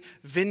might be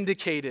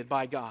vindicated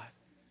by God.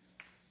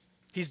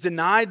 He's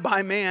denied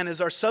by man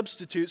as our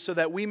substitute so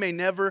that we may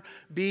never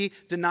be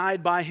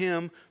denied by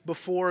him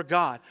before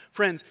God.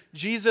 Friends,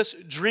 Jesus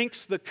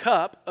drinks the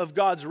cup of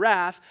God's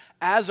wrath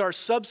as our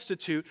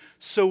substitute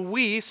so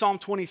we, Psalm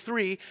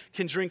 23,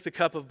 can drink the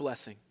cup of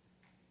blessing.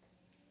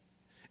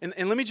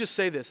 And let me just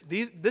say this.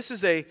 This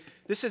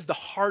is the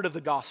heart of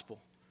the gospel.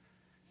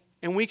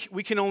 And we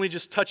can only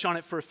just touch on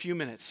it for a few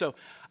minutes. So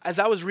as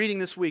I was reading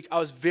this week, I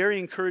was very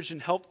encouraged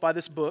and helped by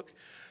this book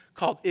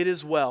called It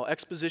Is Well,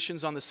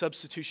 Expositions on the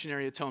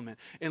Substitutionary Atonement.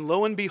 And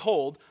lo and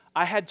behold,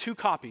 I had 2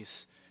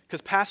 copies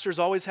because pastors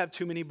always have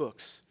too many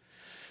books.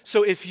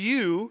 So if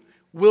you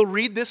will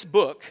read this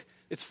book,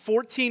 it's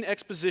 14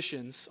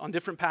 expositions on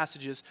different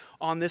passages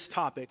on this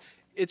topic.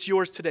 It's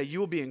yours today. You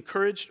will be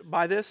encouraged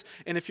by this.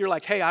 And if you're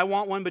like, hey, I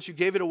want one, but you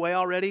gave it away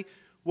already,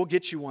 we'll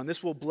get you one.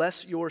 This will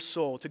bless your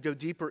soul to go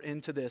deeper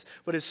into this.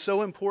 But it's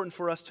so important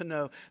for us to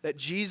know that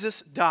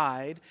Jesus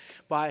died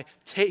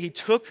he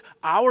took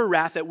our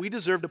wrath that we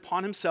deserved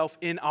upon himself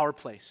in our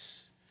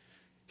place.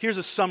 Here's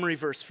a summary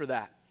verse for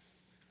that.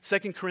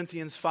 2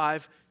 Corinthians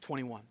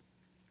 5:21.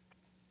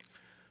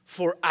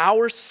 For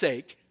our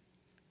sake,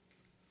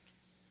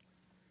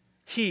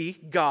 he,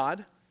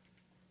 God,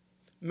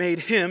 made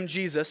him,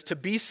 Jesus, to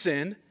be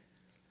sin,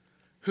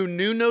 who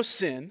knew no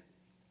sin,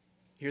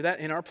 hear that,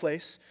 in our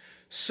place,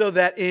 so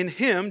that in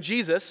him,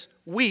 Jesus,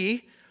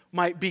 we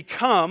might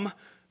become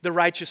the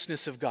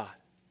righteousness of God.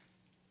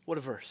 What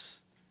a verse.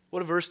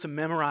 What a verse to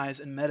memorize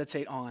and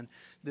meditate on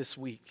this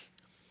week.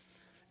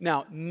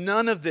 Now,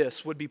 none of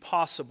this would be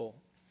possible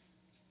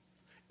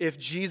if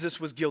Jesus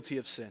was guilty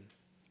of sin.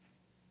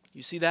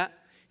 You see that?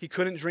 He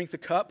couldn't drink the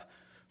cup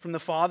from the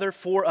Father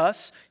for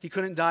us. He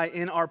couldn't die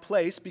in our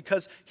place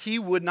because he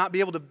would not be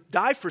able to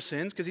die for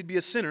sins because he'd be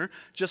a sinner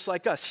just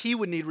like us. He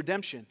would need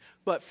redemption.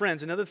 But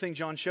friends, another thing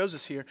John shows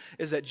us here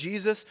is that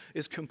Jesus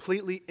is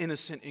completely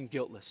innocent and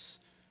guiltless,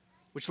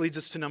 which leads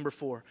us to number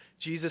 4.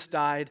 Jesus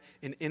died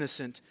an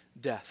innocent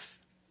death.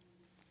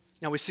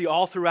 Now we see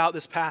all throughout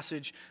this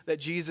passage that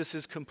Jesus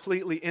is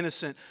completely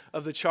innocent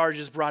of the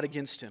charges brought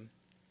against him,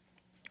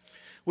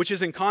 which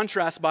is in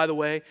contrast, by the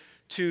way,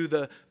 to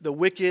the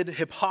wicked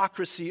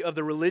hypocrisy of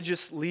the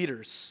religious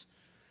leaders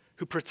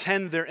who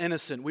pretend they're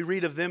innocent. We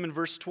read of them in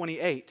verse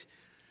 28.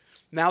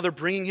 Now they're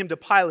bringing him to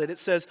Pilate. It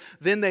says,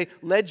 then they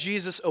led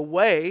Jesus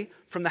away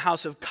from the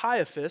house of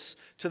Caiaphas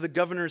to the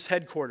governor's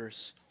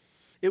headquarters.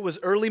 It was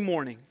early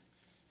morning.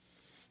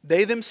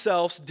 They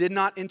themselves did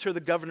not enter the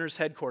governor's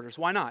headquarters.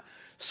 Why not?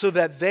 So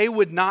that they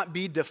would not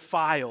be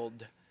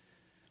defiled,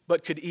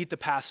 but could eat the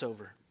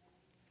Passover.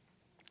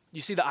 You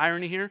see the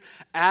irony here?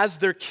 As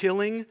they're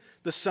killing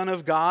the Son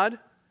of God,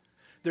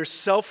 they're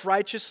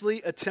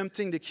self-righteously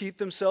attempting to keep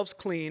themselves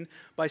clean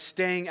by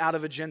staying out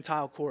of a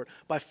Gentile court,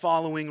 by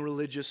following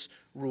religious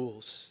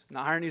rules. And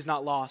the irony is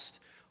not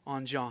lost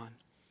on John.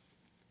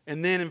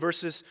 And then in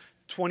verses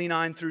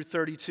 29 through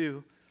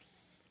 32,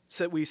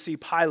 we see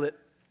Pilate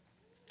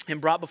and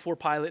brought before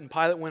Pilate. And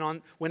Pilate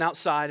went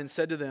outside and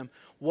said to them,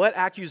 "What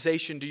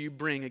accusation do you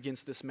bring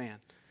against this man?"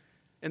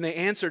 And they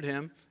answered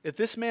him, "If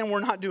this man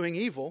were not doing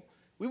evil,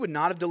 we would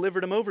not have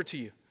delivered him over to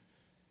you."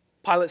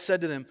 Pilate said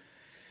to them,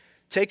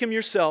 "Take him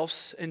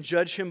yourselves and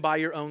judge him by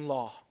your own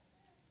law."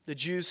 The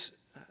Jews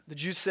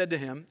said to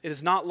him, "It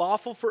is not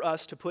lawful for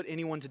us to put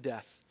anyone to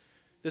death."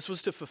 This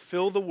was to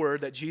fulfill the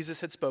word that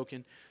Jesus had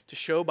spoken, to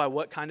show by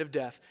what kind of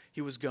death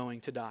he was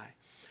going to die.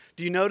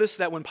 Do you notice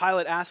that when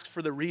Pilate asked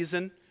for the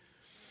reason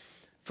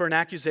for an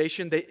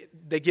accusation,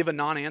 they give a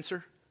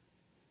non-answer?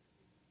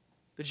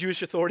 The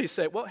Jewish authorities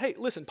say, "Well, hey,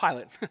 listen,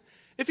 Pilate,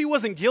 if he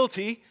wasn't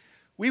guilty,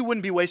 we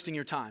wouldn't be wasting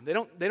your time." They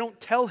don't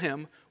tell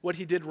him what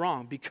he did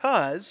wrong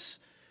because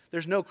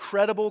there's no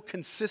credible,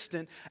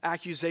 consistent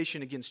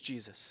accusation against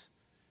Jesus.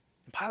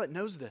 And Pilate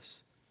knows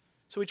this.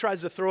 So he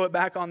tries to throw it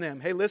back on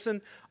them. Hey,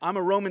 listen, I'm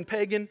a Roman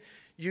pagan.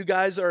 You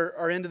guys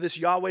are into this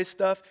Yahweh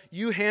stuff.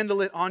 You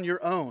handle it on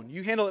your own.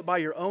 You handle it by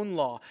your own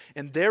law.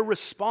 And their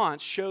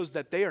response shows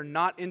that they are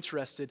not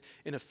interested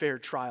in a fair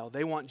trial.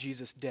 They want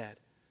Jesus dead.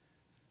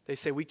 They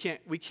say, we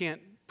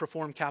can't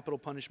perform capital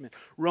punishment.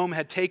 Rome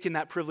had taken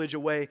that privilege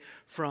away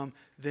from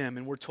them.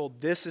 And we're told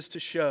this is to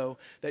show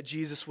that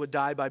Jesus would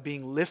die by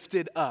being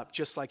lifted up,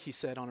 just like he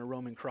said on a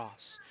Roman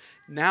cross.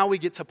 Now we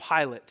get to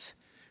Pilate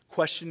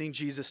questioning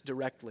Jesus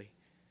directly.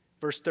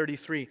 Verse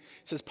 33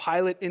 says,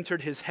 Pilate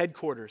entered his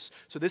headquarters.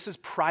 So this is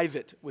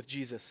private with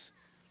Jesus.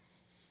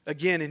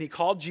 Again, and he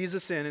called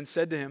Jesus in and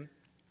said to him,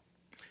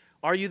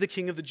 "Are you the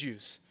king of the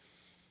Jews?"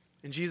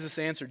 And Jesus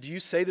answered, "Do you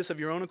say this of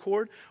your own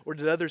accord, or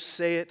did others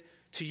say it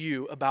to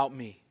you about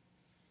me?"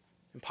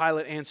 And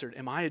Pilate answered,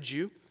 "Am I a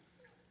Jew?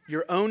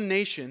 Your own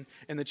nation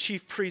and the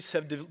chief priests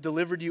have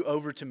delivered you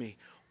over to me.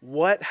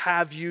 What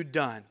have you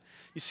done?"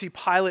 You see,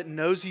 Pilate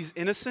knows he's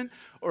innocent,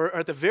 or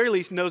at the very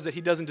least knows that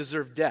he doesn't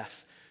deserve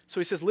death. So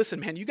he says, "Listen,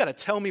 man, you got to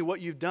tell me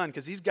what you've done,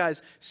 because these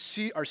guys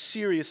are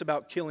serious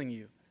about killing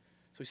you."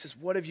 So he says,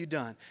 "What have you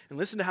done?" And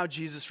listen to how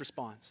Jesus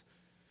responds.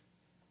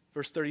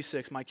 Verse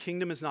 36, "My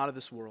kingdom is not of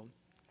this world.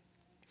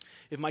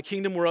 If my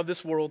kingdom were of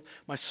this world,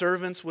 my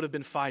servants would have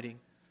been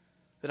fighting,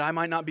 that I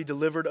might not be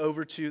delivered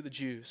over to the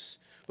Jews.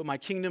 But my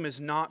kingdom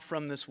is not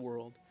from this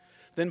world."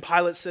 Then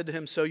Pilate said to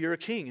him, "So you're a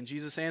king?" And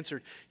Jesus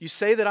answered, "You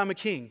say that I'm a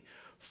king.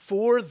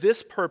 For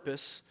this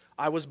purpose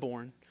I was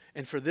born,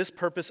 and for this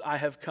purpose I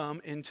have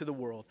come into the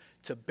world,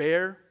 to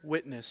bear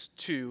witness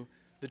to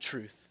the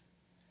truth.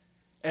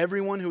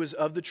 Everyone who is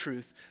of the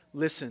truth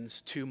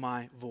listens to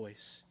my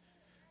voice."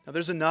 Now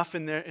there's enough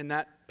in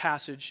that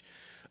passage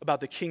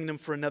about the kingdom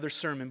for another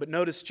sermon, but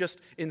notice just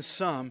in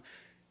sum,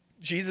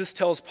 Jesus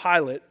tells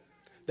Pilate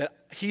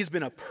that he's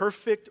been a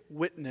perfect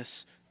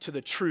witness to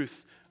the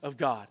truth of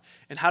God.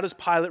 And how does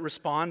Pilate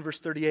respond? Verse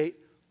 38,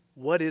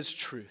 "What is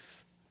truth?"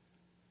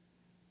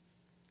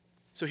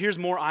 So here's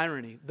more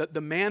irony. That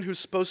the man who's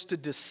supposed to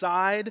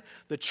decide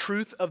the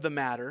truth of the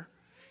matter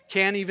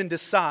can't even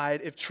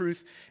decide if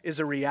truth is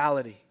a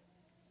reality.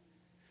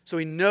 So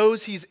he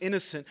knows he's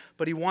innocent,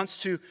 but he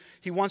wants to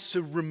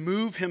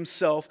remove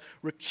himself,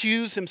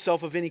 recuse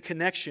himself of any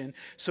connection.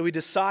 So he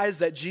decides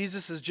that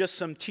Jesus is just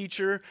some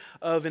teacher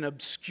of an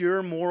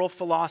obscure moral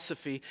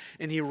philosophy,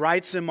 and he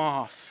writes him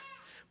off.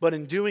 But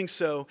in doing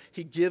so,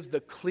 he gives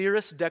the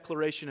clearest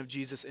declaration of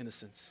Jesus'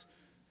 innocence.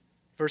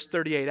 Verse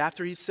 38,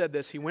 after he said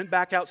this, he went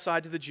back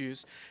outside to the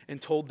Jews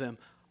and told them,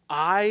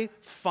 "I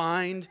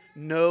find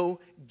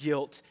no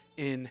guilt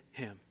in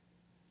him.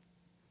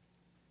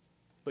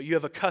 But you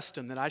have a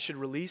custom that I should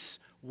release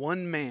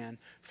one man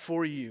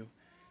for you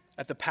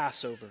at the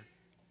Passover.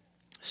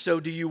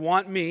 So do you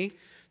want me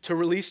to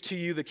release to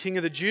you the king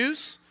of the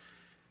Jews?"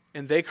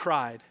 And they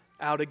cried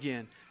out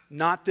again,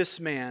 "Not this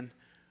man,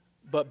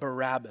 but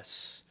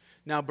Barabbas."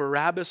 Now,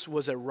 Barabbas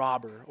was a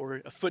robber,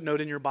 or a footnote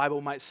in your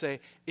Bible might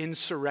say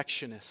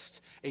insurrectionist,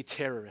 a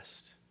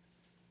terrorist.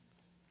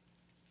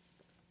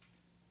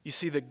 You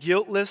see, the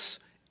guiltless,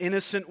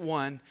 innocent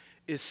one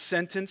is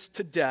sentenced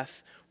to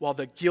death while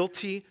the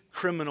guilty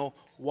criminal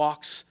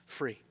walks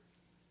free.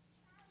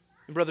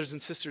 And brothers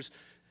and sisters,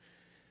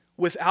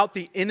 without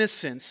the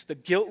innocence, the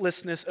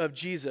guiltlessness of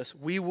Jesus,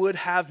 we would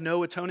have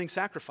no atoning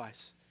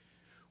sacrifice.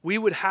 We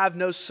would have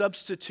no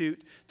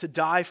substitute to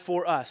die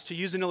for us. To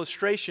use an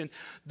illustration,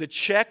 the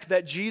check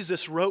that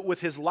Jesus wrote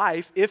with his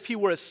life, if he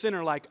were a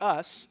sinner like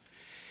us,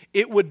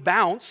 it would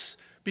bounce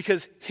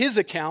because his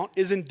account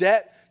is in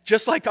debt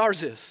just like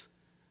ours is.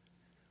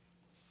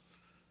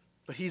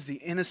 But he's the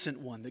innocent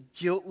one, the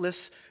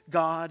guiltless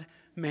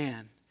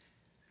God-man.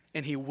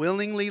 And he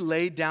willingly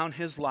laid down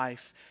his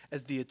life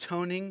as the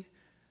atoning,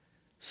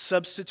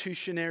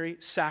 substitutionary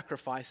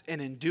sacrifice.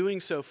 And in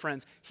doing so,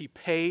 friends, he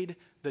paid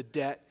the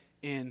debt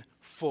in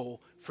full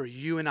for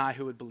you and I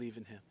who would believe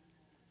in him.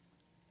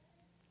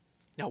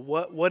 Now,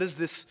 what does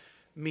this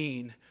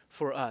mean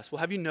for us? Well,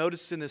 have you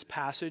noticed in this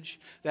passage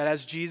that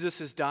as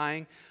Jesus is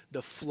dying,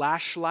 the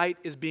flashlight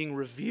is being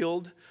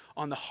revealed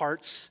on the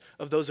hearts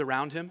of those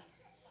around him?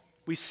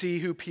 We see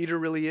who Peter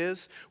really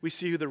is. We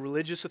see who the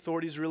religious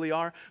authorities really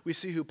are. We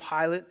see who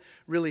Pilate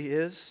really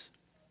is.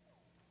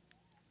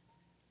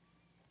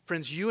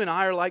 Friends, you and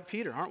I are like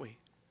Peter, aren't we?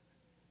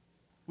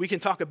 We can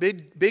talk a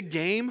big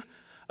game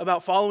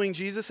about following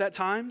Jesus at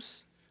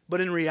times, but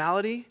in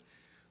reality,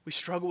 we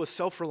struggle with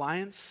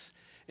self-reliance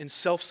and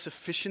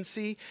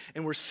self-sufficiency,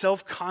 and we're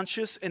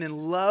self-conscious and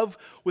in love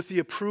with the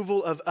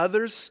approval of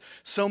others,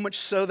 so much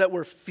so that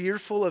we're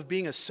fearful of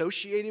being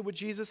associated with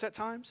Jesus at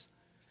times.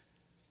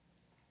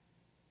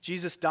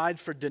 Jesus died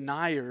for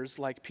deniers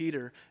like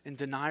Peter, and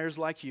deniers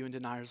like you, and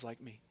deniers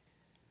like me.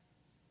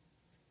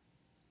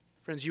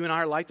 Friends, you and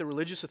I are like the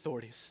religious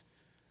authorities.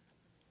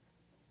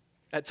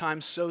 At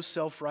times so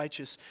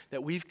self-righteous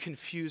that we've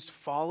confused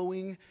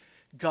following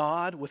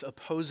God with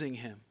opposing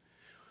Him.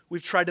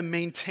 We've tried to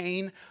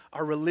maintain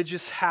our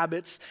religious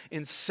habits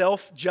and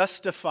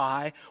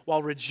self-justify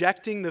while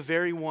rejecting the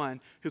very one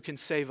who can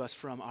save us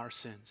from our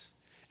sins.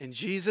 And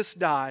Jesus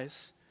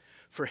dies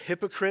for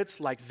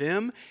hypocrites like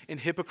them and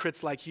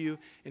hypocrites like you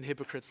and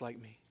hypocrites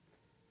like me.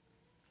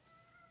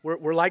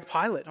 We're like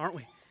Pilate, aren't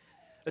we?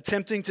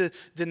 Attempting to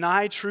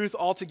deny truth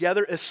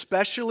altogether,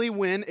 especially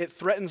when it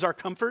threatens our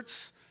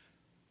comforts,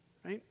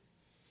 right?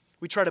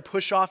 We try to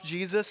push off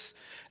Jesus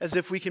as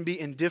if we can be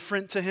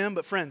indifferent to Him.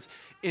 But friends,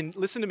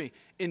 listen to me.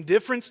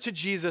 Indifference to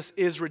Jesus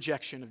is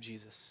rejection of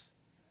Jesus.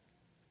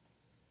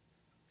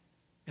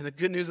 And the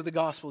good news of the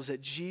gospel is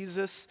that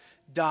Jesus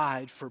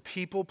died for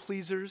people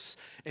pleasers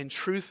and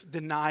truth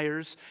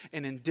deniers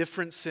and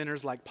indifferent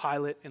sinners like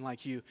Pilate and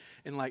like you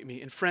and like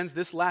me. And friends,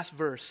 this last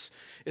verse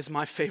is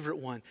my favorite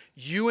one.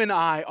 You and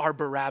I are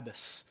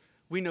Barabbas.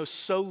 We know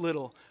so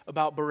little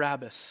about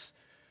Barabbas,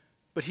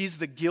 but he's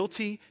the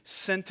guilty,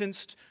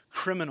 sentenced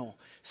criminal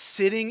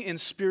sitting in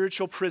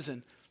spiritual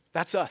prison.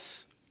 That's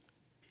us.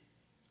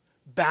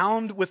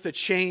 Bound with the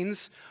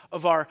chains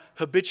of our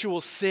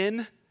habitual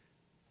sin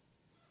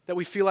that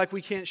we feel like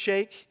we can't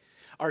shake,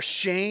 our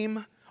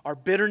shame, our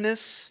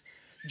bitterness,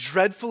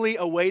 dreadfully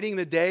awaiting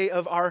the day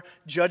of our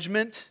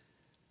judgment.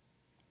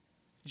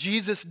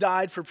 Jesus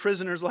died for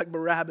prisoners like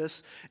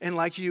Barabbas and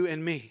like you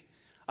and me.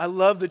 I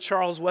love the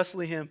Charles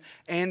Wesley hymn,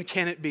 "And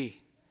Can It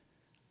Be?"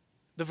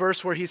 The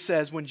verse where he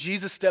says, when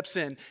Jesus steps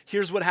in,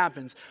 here's what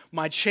happens.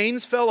 My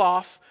chains fell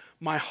off,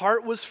 my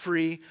heart was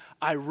free,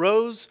 I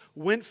rose,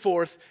 went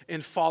forth,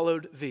 and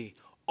followed thee.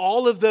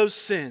 All of those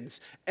sins,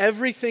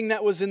 everything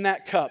that was in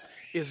that cup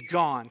is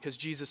gone because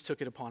Jesus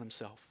took it upon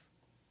himself.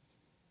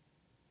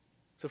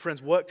 So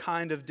friends, what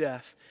kind of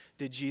death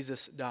did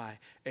Jesus die?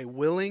 A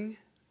willing,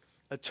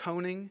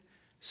 atoning,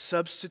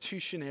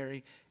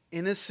 substitutionary,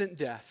 innocent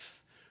death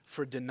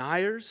for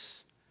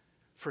deniers,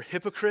 for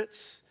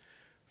hypocrites,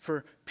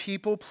 for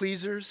people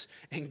pleasers,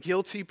 and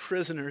guilty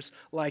prisoners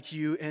like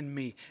you and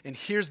me. And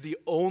here's the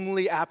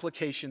only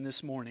application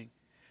this morning.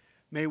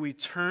 May we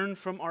turn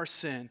from our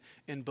sin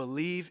and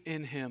believe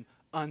in Him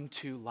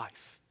unto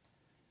life.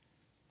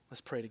 Let's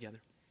pray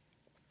together.